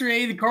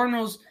yesterday. The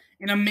Cardinals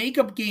in a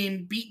makeup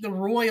game beat the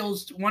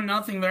Royals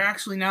 1-0. They're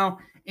actually now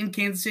in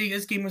Kansas City.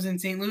 This game was in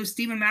St. Louis.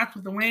 Steven Matz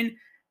with the win.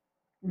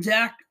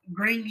 Zach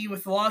Greinke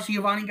with the loss.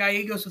 Giovanni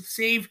Gallegos with the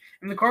save.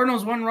 And the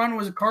Cardinals' one run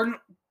was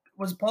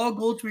Paul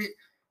Goldschmidt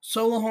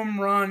solo home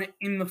run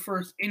in the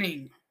first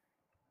inning.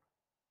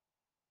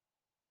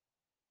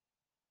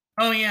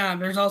 Oh yeah,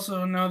 there's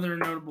also another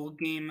notable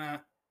game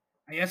that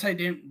I guess I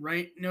didn't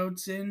write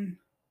notes in.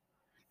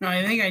 No,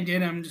 I think I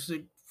did.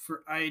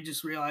 I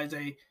just realized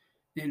I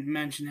didn't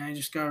mention it. I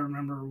just gotta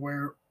remember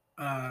where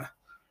it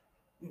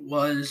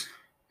was.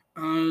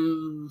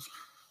 Uh,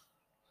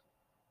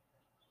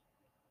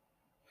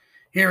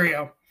 Here we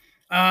go.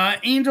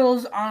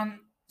 Angels on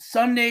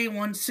Sunday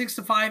won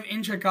 6-5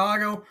 in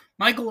Chicago.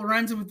 Michael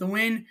Lorenzen with the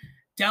win.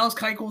 Dallas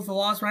Keuchel with the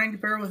loss. Ryan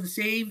Tepera with the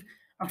save.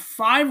 A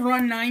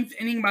 5-run ninth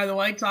inning by the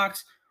White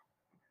Sox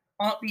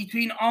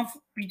between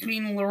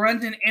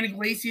Lorenzen and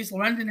Iglesias.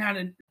 Lorenzen had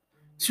a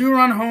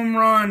 2-run home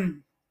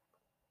run.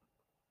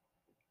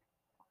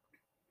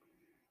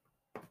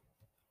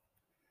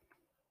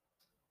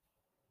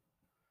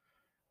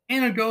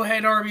 And a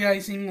go-ahead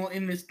RBI single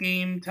in this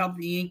game to help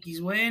the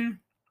Yankees win.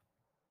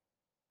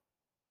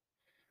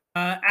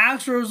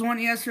 Astros won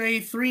yesterday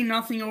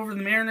 3-0 over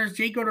the Mariners.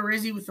 Jake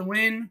Odorizzi with the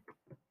win.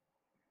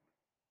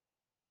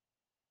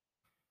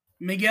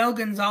 Miguel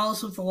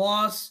Gonzalez with the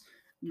loss.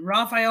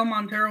 Rafael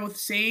Montero with the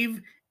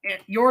save.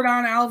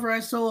 Yordan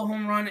Alvarez solo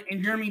home run.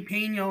 And Jeremy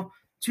Pena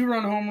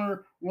 2-run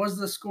homer was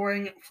the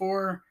scoring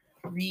for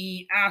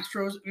the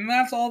Astros. And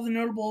that's all the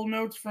notable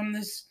notes from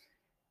this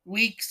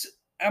week's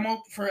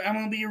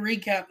MLB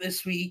recap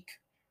this week.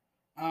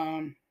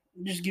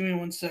 Just give me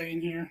 1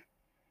 second here.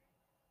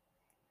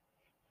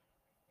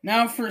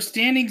 Now for a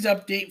standings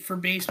update for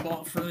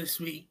baseball for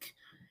this week.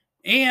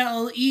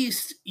 AL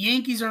East,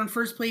 Yankees are in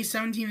first place,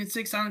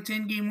 17-6 on a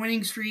 10-game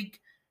winning streak.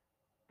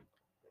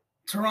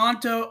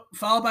 Toronto,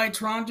 followed by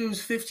Toronto's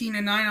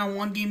 15-9 on a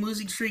 1-game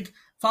losing streak,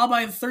 followed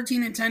by the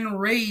 13-10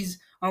 Rays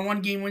on a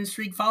 1-game win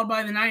streak, followed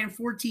by the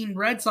 9-14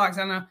 Red Sox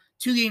on a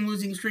 2-game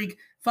losing streak,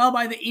 followed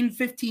by the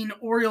 8-15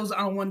 Orioles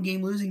on a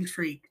 1-game losing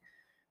streak.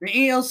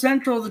 The AL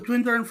Central, the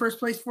Twins are in first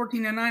place,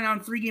 14-9 on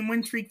a 3-game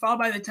win streak, followed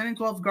by the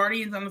 10-12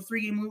 Guardians on a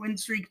 3-game win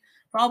streak,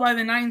 followed by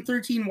the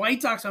 9-13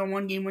 White Sox on a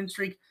 1-game win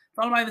streak,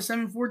 followed by the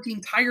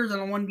 7-14 Tigers on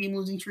a 1-game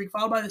losing streak,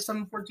 followed by the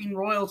 7-14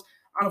 Royals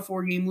on a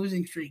 4-game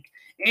losing streak.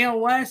 AL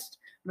West,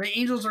 the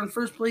Angels are in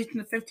first place in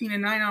the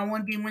 15-9 on a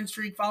 1-game win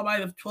streak, followed by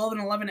the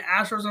 12-11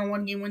 Astros on a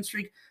 1-game win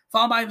streak,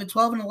 followed by the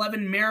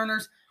 12-11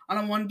 Mariners on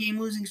a 1-game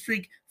losing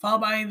streak,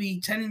 followed by the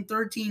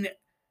 10-13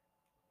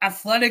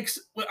 Athletics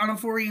on a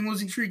 4-game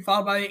losing streak,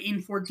 followed by the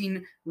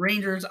 8-14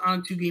 Rangers on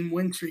a 2-game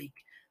win streak.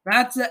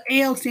 That's the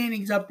AL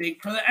standings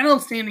update. For the NL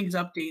standings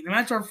update, the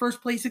Mets are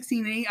first place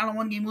 16-8 on a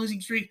 1-game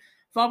losing streak,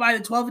 followed by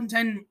the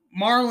 12-10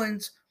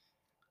 Marlins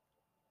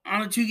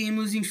on a 2-game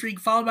losing streak,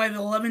 followed by the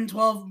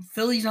 11-12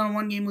 Phillies on a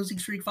 1-game losing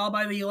streak, followed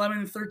by the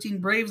 11-13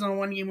 Braves on a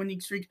 1-game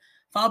winning streak,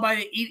 followed by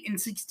the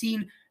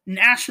 8-16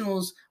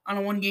 Nationals on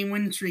a 1-game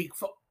winning streak.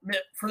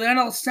 For the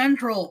NL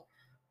Central,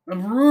 the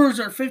Brewers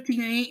are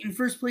 15-8 in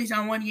first place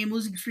on a 1-game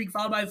losing streak,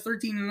 followed by the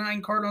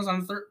 13-9 Cardinals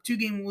on a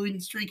 2-game losing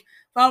streak,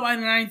 followed by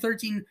the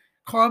 9-13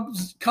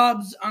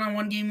 Cubs on a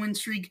 1-game win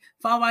streak,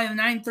 followed by the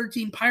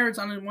 9-13 Pirates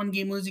on a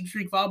 1-game losing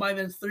streak, followed by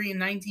the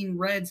 3-19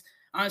 Reds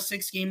on a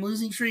 6-game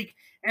losing streak.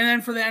 And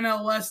then for the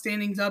NL West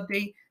standings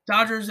update,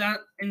 Dodgers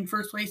in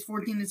first place,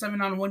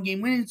 14-7 on a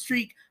 1-game winning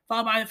streak,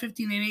 followed by the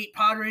 15-8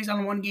 Padres on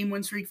a 1-game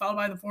win streak, followed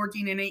by the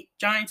 14-8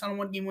 Giants on a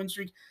 1-game win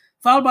streak,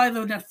 followed by the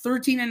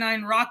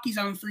 13-9 Rockies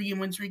on a 3-game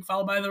win streak,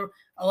 followed by the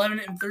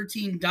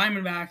 11-13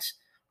 Diamondbacks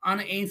on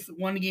an 8th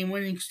 1-game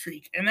winning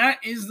streak. And that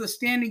is the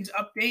standings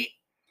update.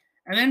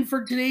 And then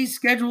for today's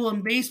schedule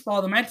in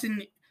baseball, the Mets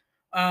and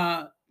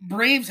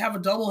Braves have a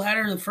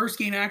doubleheader. The first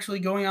game actually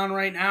going on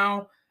right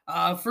now.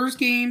 First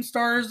game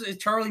stars is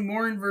Charlie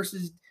Morton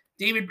versus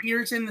David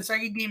Peterson. The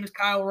second game is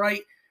Kyle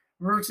Wright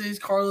versus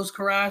Carlos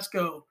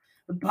Carrasco.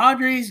 The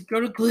Padres go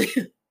to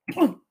Cleveland.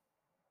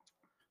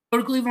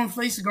 To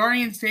face the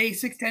Guardians today,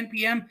 6:10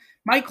 p.m.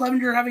 Mike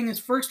Clevenger having his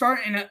first start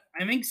in,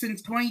 I think,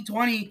 since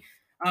 2020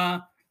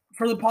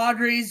 for the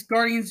Padres.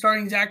 Guardians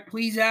starting Zach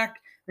Plesac.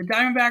 The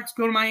Diamondbacks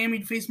go to Miami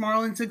to face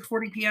Marlins,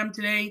 6:40 p.m.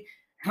 today.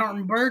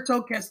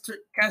 Humberto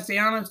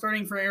Castellanos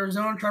starting for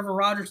Arizona. Trevor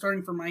Rogers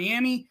starting for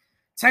Miami.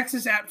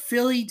 Texas at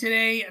Philly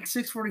today at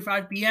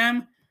 6:45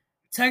 p.m.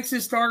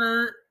 Texas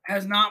starter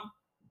was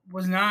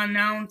not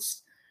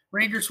announced.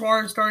 Ranger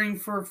Suarez starting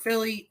for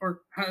Philly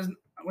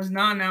was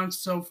not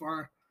announced so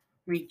far.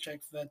 Let me check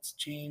if that's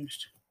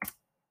changed.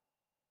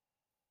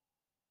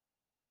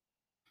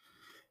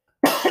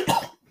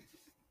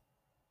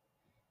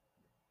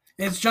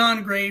 It's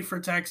John Gray for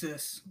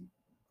Texas.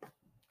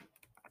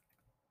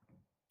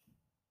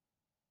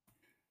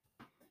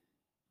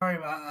 Sorry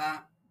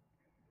about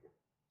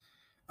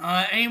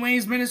that.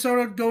 Anyways,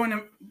 Minnesota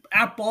going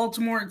at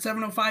Baltimore at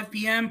 7:05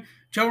 p.m.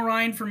 Joe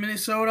Ryan for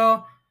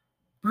Minnesota.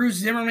 Bruce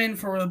Zimmerman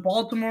for the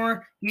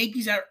Baltimore.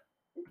 Yankees at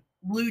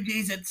Blue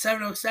Jays at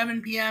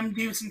 7:07 p.m.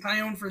 Jameson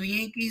Tyone for the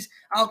Yankees.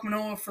 Alek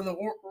Manoah for the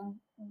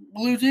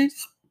Blue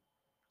Jays.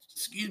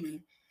 Excuse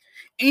me.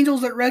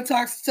 Angels at Red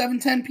Sox at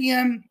 7:10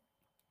 p.m.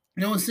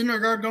 Noah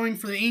Syndergaard going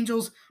for the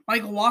Angels.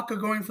 Michael Wacha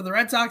going for the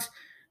Red Sox.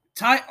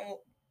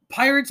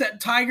 Pirates at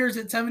Tigers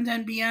at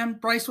 7:10 p.m.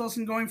 Bryce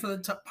Wilson going for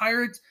the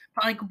Pirates.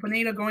 Michael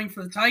Pineda going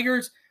for the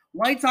Tigers.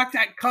 White Sox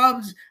at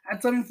Cubs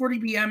at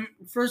 7:40 p.m.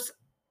 First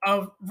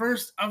of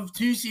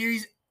two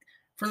series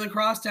for the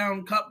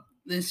Crosstown Cup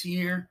this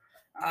year.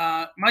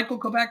 Michael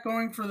Kopech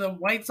going for the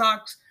White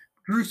Sox.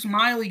 Drew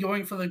Smyly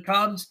going for the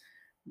Cubs.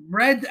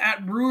 Reds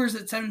at Brewers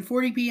at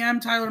 7:40 p.m.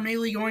 Tyler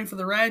Mahle going for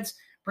the Reds.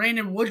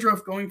 Brandon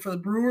Woodruff going for the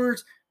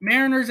Brewers.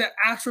 Mariners at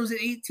Astros at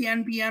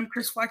 8:10 p.m.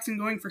 Chris Flexen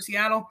going for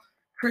Seattle.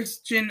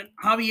 Christian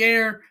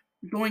Javier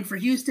going for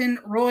Houston.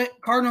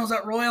 Cardinals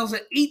at Royals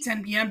at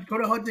 8:10 p.m.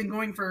 Dakota Hudson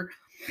going for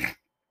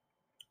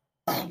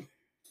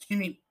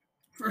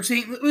for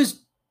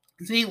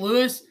St.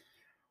 Louis,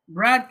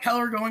 Brad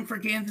Keller going for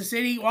Kansas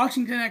City.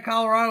 Washington at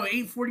Colorado,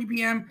 8:40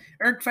 p.m.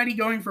 Eric Fetty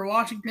going for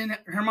Washington.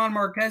 Herman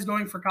Marquez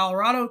going for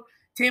Colorado.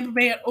 Tampa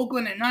Bay at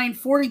Oakland at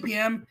 9:40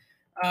 p.m.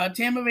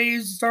 Tampa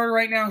Bay's starter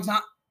right now is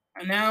not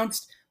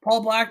announced.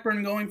 Paul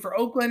Blackburn going for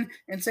Oakland.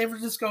 And San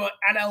Francisco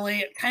at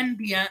LA at 10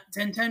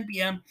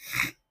 p.m.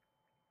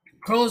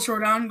 Carlos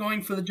Rodon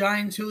going for the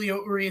Giants.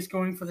 Julio Urias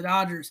going for the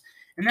Dodgers.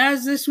 And that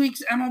is this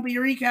week's MLB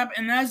recap,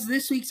 and that is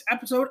this week's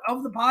episode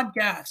of the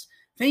podcast.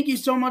 Thank you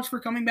so much for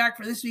coming back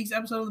for this week's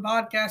episode of the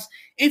podcast.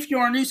 If you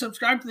are new,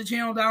 subscribe to the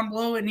channel down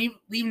below and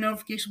leave a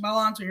notification bell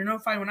on so you're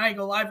notified when I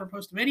go live or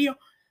post a video.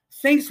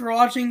 Thanks for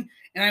watching,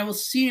 and I will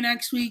see you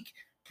next week.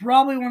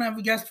 Probably won't have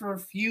a guest for a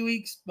few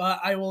weeks, but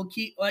I will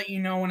let you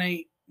know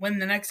when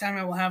the next time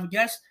I will have a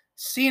guest.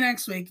 See you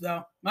next week,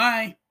 though.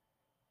 Bye.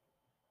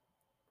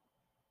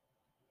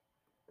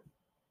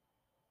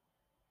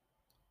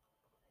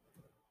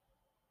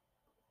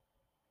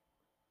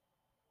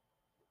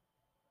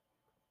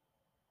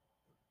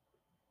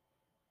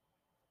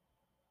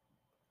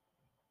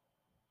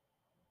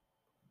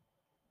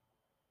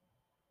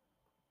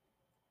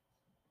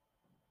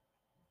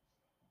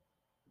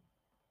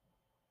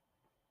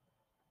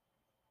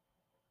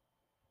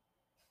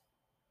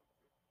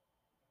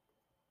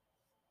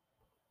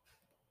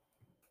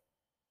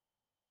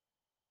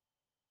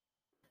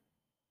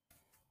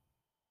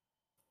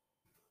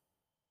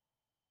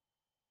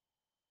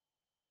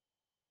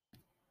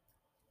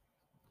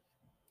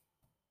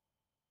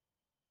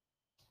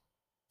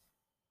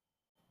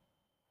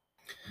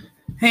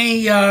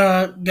 Hey,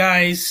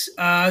 guys.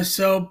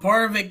 So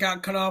part of it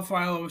got cut off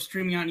while I was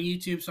streaming on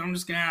YouTube, so I'm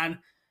just going to add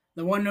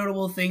the one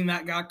notable thing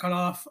that got cut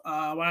off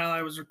while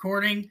I was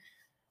recording.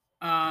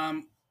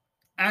 I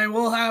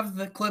will have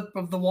the clip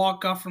of the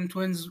walk-off from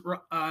Twins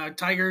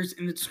Tigers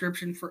in the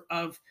description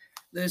of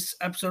this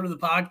episode of the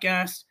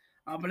podcast.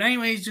 But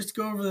anyways, just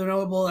to go over the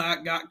notable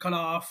that got cut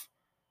off.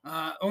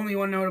 Only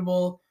one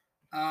notable.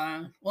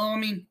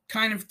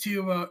 Kind of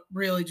two, but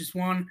really just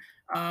one.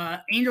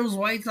 Angels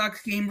White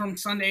Sox game from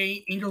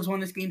Sunday. Angels won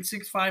this game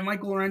 6-5.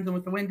 Michael Lorenzen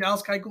with the win.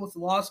 Dallas Keuchel with the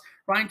loss.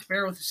 Ryan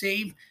Tepera with the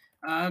save.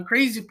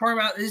 Crazy part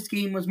about this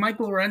game was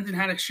Michael Lorenzen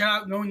had a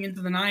shutout going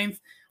into the ninth.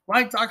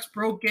 White Sox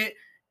broke it,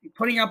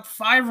 putting up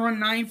 5-run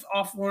ninth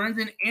off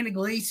Lorenzen and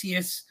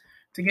Iglesias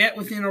to get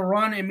within a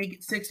run and make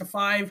it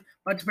 6-5.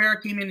 But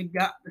Tepera came in and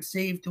got the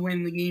save to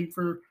win the game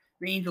for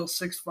the Angels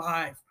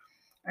 6-5.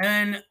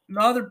 And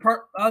the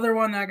other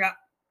one that got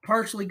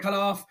partially cut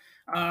off,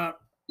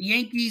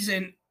 Yankees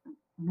and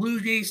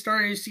Blue Jays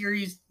started a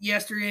series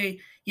yesterday.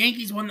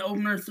 Yankees won the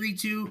opener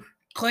 3-2.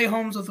 Clay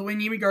Holmes with the win.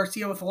 Yimi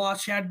Garcia with the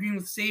loss. Chad Green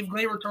with the save.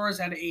 Gleyber Torres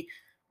had a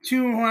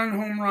 2-run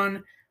home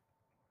run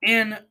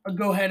and a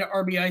go-ahead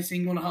RBI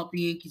single to help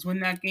the Yankees win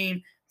that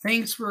game.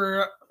 Thanks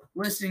for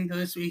listening to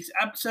this week's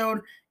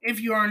episode. If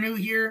you are new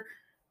here,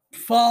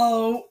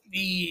 follow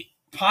the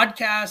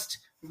podcast,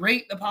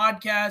 rate the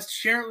podcast,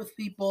 share it with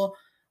people.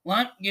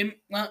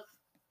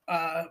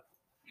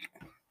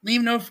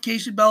 Leave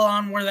notification bell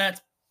on where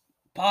that's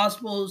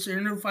possible so you're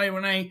notified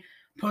when I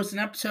post an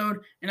episode,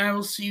 and I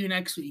will see you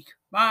next week.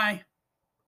 Bye.